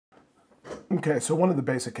Okay, so one of the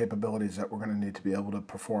basic capabilities that we're going to need to be able to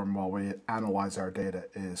perform while we analyze our data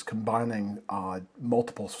is combining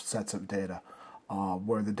multiple sets of data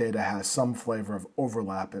where the data has some flavor of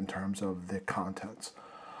overlap in terms of the contents.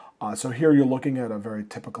 So here you're looking at a very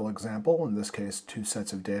typical example, in this case two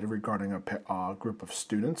sets of data regarding a group of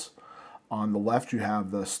students. On the left you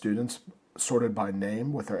have the students sorted by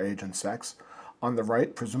name with their age and sex. On the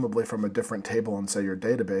right, presumably from a different table in, say, your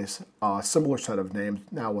database, a similar set of names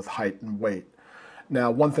now with height and weight. Now,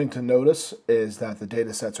 one thing to notice is that the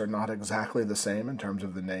data sets are not exactly the same in terms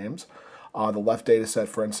of the names. The left data set,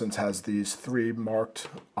 for instance, has these three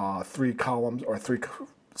columns or three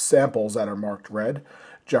samples that are marked red,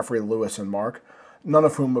 Jeffrey, Lewis, and Mark, none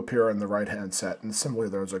of whom appear in the right-hand set. And similarly,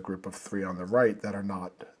 there's a group of three on the right that are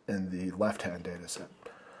not in the left-hand data set.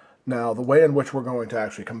 Now, the way in which we're going to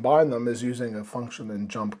actually combine them is using a function in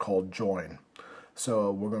JMP called Join.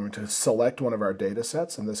 So we're going to select one of our data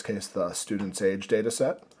sets, in this case the student's age data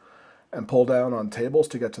set, and pull down on tables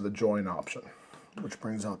to get to the Join option, which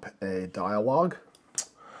brings up a dialog.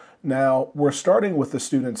 Now, we're starting with the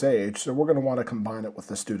student's age, so we're going to want to combine it with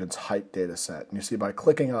the student's height data set. And you see by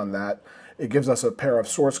clicking on that, it gives us a pair of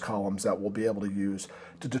source columns that we'll be able to use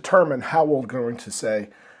to determine how we're going to say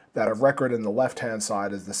that a record in the left-hand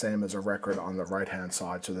side is the same as a record on the right-hand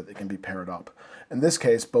side so that they can be paired up. In this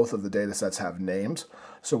case, both of the data sets have names,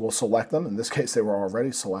 so we'll select them. In this case, they were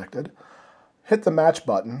already selected. Hit the match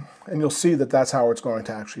button, and you'll see that that's how it's going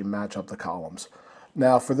to actually match up the columns.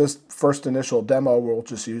 Now, for this first initial demo, we'll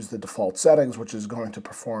just use the default settings, which is going to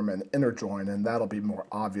perform an inner join, and that'll be more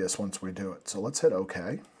obvious once we do it. So let's hit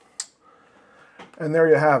OK. And there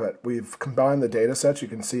you have it. We've combined the data sets. You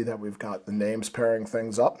can see that we've got the names pairing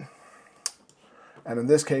things up. And in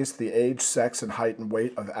this case, the age, sex, and height and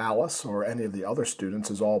weight of Alice or any of the other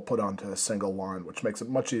students is all put onto a single line, which makes it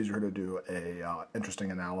much easier to do a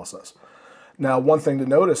interesting analysis. Now, one thing to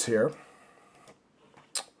notice here,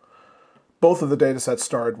 both of the data sets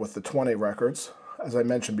started with the 20 records. As I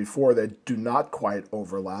mentioned before, they do not quite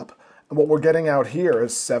overlap. And what we're getting out here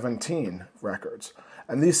is 17 records.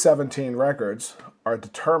 And these 17 records are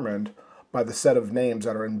determined by the set of names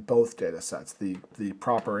that are in both data sets, the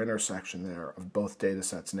proper intersection there of both data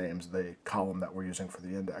sets' names, the column that we're using for the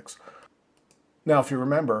index. Now, if you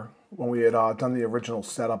remember, when we had done the original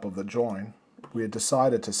setup of the join, we had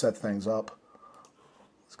decided to set things up.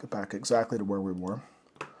 Let's get back exactly to where we were.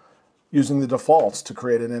 Using the defaults to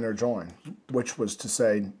create an inner join, which was to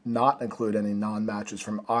say not include any non-matches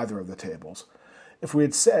from either of the tables. If we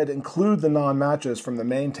had said include the non-matches from the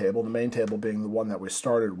main table being the one that we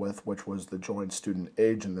started with, which was the joined student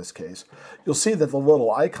age in this case, you'll see that the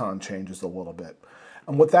little icon changes a little bit.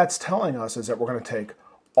 And what that's telling us is that we're going to take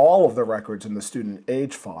all of the records in the student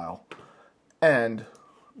age file and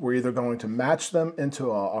we're either going to match them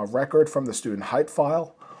into a record from the student height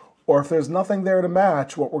file, or if there's nothing there to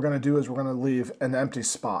match, what we're going to do is we're going to leave an empty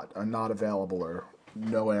spot, a not available or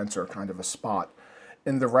no answer kind of a spot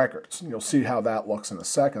in the records. And you'll see how that looks in a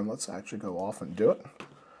second. Let's actually go off and do it.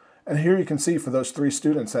 And here you can see for those three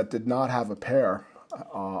students that did not have a pair,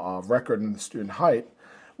 a record in the student height,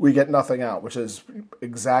 we get nothing out, which is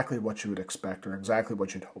exactly what you would expect or exactly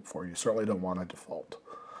what you'd hope for. You certainly don't want a default.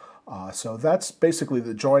 So that's basically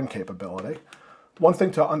the join capability. One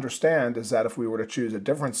thing to understand is that if we were to choose a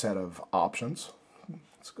different set of options,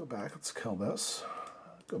 let's go back, let's kill this,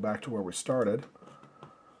 go back to where we started.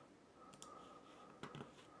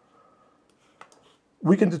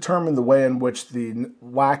 We can determine the way in which the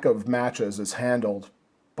lack of matches is handled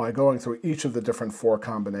by going through each of the different four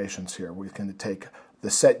combinations here. We can take the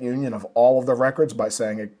set union of all of the records by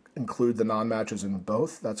saying include the non-matches in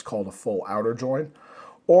both. That's called a full outer join.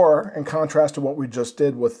 Or, in contrast to what we just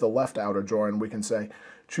did with the left outer join, we can say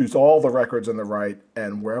choose all the records in the right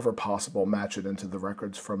and wherever possible match it into the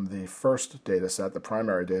records from the first data set, the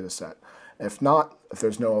primary data set. If not, if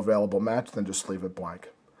there's no available match, then just leave it blank.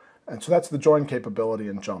 And so that's the join capability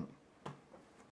in JMP.